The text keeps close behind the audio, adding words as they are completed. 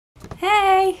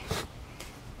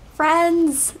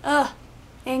friends.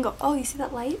 Angle. Oh, you see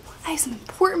that light? I have some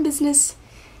important business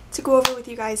to go over with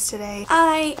you guys today.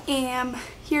 I am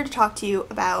here to talk to you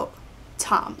about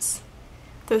Toms.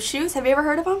 Those shoes, have you ever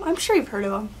heard of them? I'm sure you've heard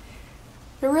of them.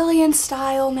 They're really in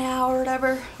style now or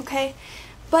whatever, okay?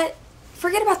 But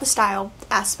forget about the style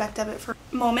aspect of it for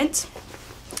a moment.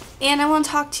 And I want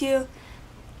to talk to you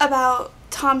about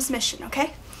Tom's mission,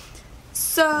 okay?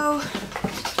 So,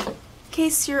 in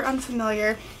case you're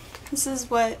unfamiliar, this is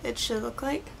what it should look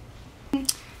like.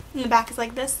 And the back is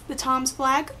like this, the Tom's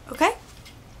flag, okay?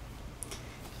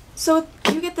 So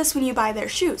you get this when you buy their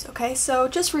shoes, okay? So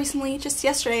just recently, just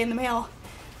yesterday in the mail,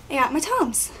 I got my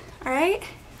Toms, alright?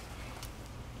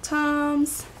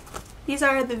 Toms. These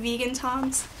are the vegan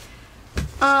Toms.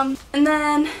 And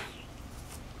then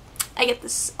I get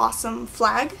this awesome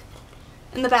flag.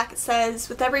 In the back it says,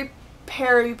 with every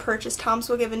pair you purchase, Toms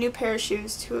will give a new pair of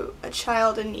shoes to a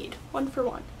child in need. 1 for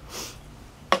 1.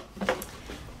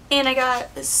 And I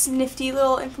got this nifty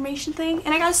little information thing,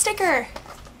 and I got a sticker.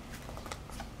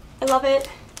 I love it.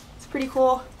 It's pretty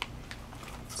cool.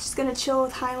 Just gonna chill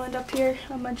with Highland up here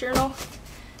on my journal.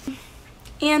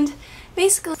 And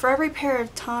basically, for every pair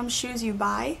of Tom's shoes you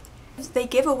buy, they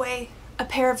give away a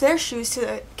pair of their shoes to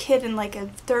a kid in like a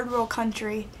third world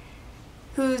country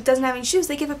who doesn't have any shoes.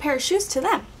 They give a pair of shoes to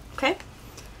them, okay?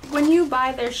 When you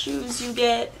buy their shoes, you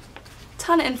get a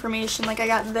ton of information. Like I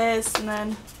got this and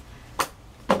then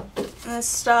this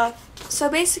stuff. So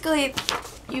basically,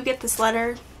 you get this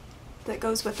letter that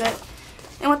goes with it.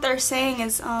 And what they're saying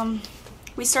is,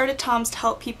 we started Tom's to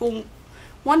help people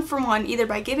 1 for 1, either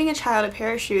by giving a child a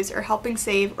pair of shoes or helping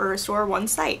save or restore one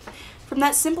site. From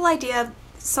that simple idea,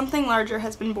 something larger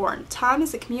has been born. Tom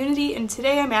is a community, and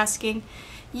today I'm asking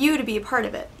you to be a part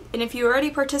of it. And if you already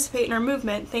participate in our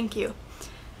movement, thank you.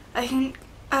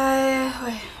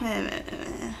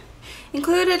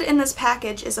 Included in this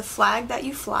package is a flag that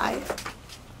you fly.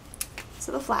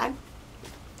 So the flag.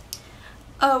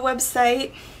 A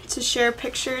website to share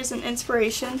pictures and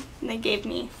inspiration. And they gave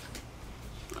me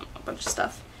a bunch of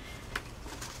stuff.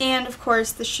 And of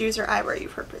course, the shoes are eyewear you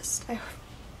purposed. I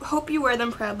hope you wear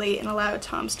them proudly and allow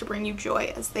Toms to bring you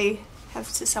joy as they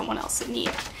have to someone else in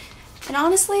need. And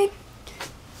honestly,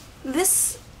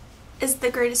 this is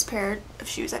the greatest pair of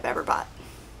shoes I've ever bought.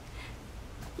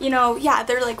 You know, yeah,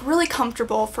 they're like really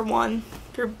comfortable for one.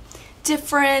 They're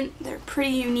different, they're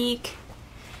pretty unique.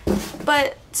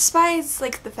 But despite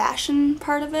like the fashion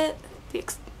part of it,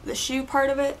 the shoe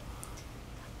part of it,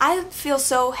 I feel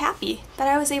so happy that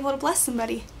I was able to bless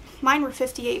somebody. Mine were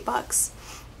 58 bucks.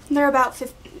 They're about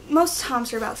 50, most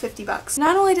Toms are about 50 bucks.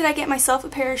 Not only did I get myself a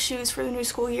pair of shoes for the new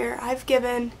school year, I've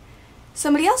given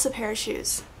somebody else a pair of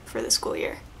shoes for the school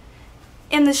year.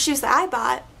 And the shoes that I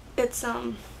bought, it's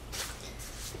the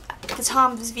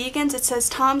Tom's Vegans, it says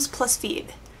Tom's plus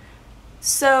Feed.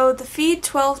 So the Feed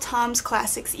 12 Tom's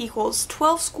Classics equals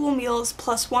 12 school meals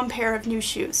plus 1 pair of new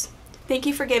shoes. Thank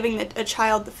you for giving a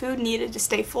child the food needed to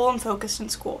stay full and focused in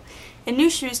school, and new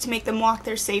shoes to make them walk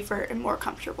there safer and more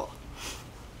comfortable.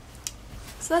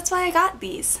 So that's why I got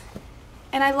these,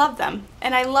 and I love them,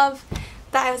 and I love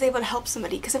that I was able to help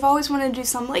somebody, because I've always wanted to do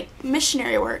some like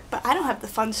missionary work, but I don't have the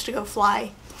funds to go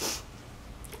fly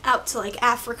out to like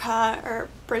Africa or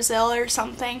Brazil or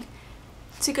something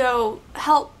to go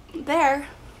help there.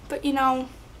 But you know,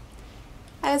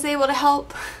 I was able to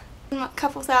help a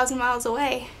couple thousand miles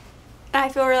away, and I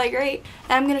feel really great.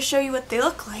 And I'm going to show you what they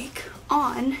look like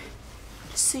on,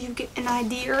 just so you get an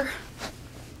idea.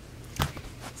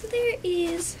 So there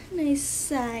is a nice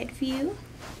side view.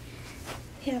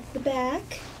 We have the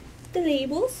back, the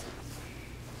labels,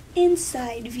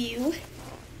 inside view,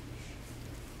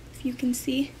 if you can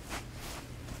see,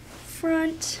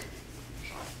 front,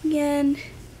 again,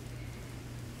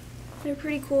 they're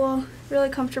pretty cool, really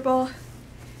comfortable,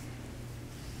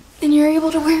 and you're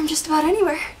able to wear them just about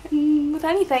anywhere, and with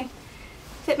anything.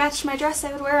 If it matched my dress,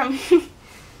 I would wear them.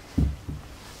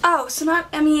 Oh, so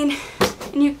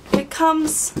it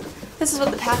comes, this is what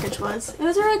the package was. It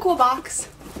was a really cool box.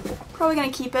 Probably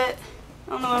gonna keep it. I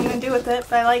don't know what I'm gonna do with it,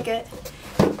 but I like it.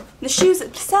 The shoes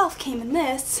itself came in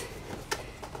this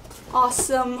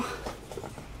awesome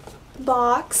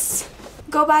box.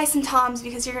 Go buy some Toms,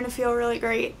 because you're gonna feel really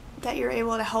great that you're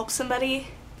able to help somebody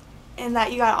and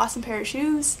that you got an awesome pair of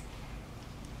shoes,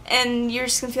 and you're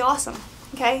just gonna feel awesome,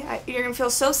 okay? You're gonna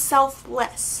feel so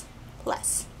selfless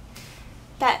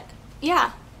that,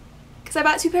 yeah, because I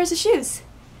bought 2 pairs of shoes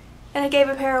and I gave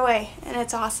a pair away, and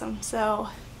it's awesome. So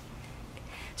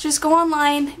just go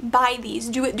online, buy these.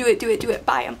 Do it,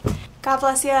 buy them. God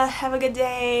bless you. Have a good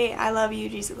day. I love you.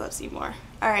 Jesus loves you more.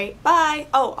 Alright, bye.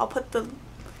 Oh, I'll put the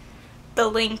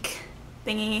link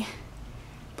thingy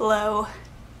below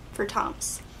for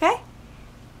Tom's. Okay?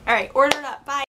 Alright, order it up. Bye!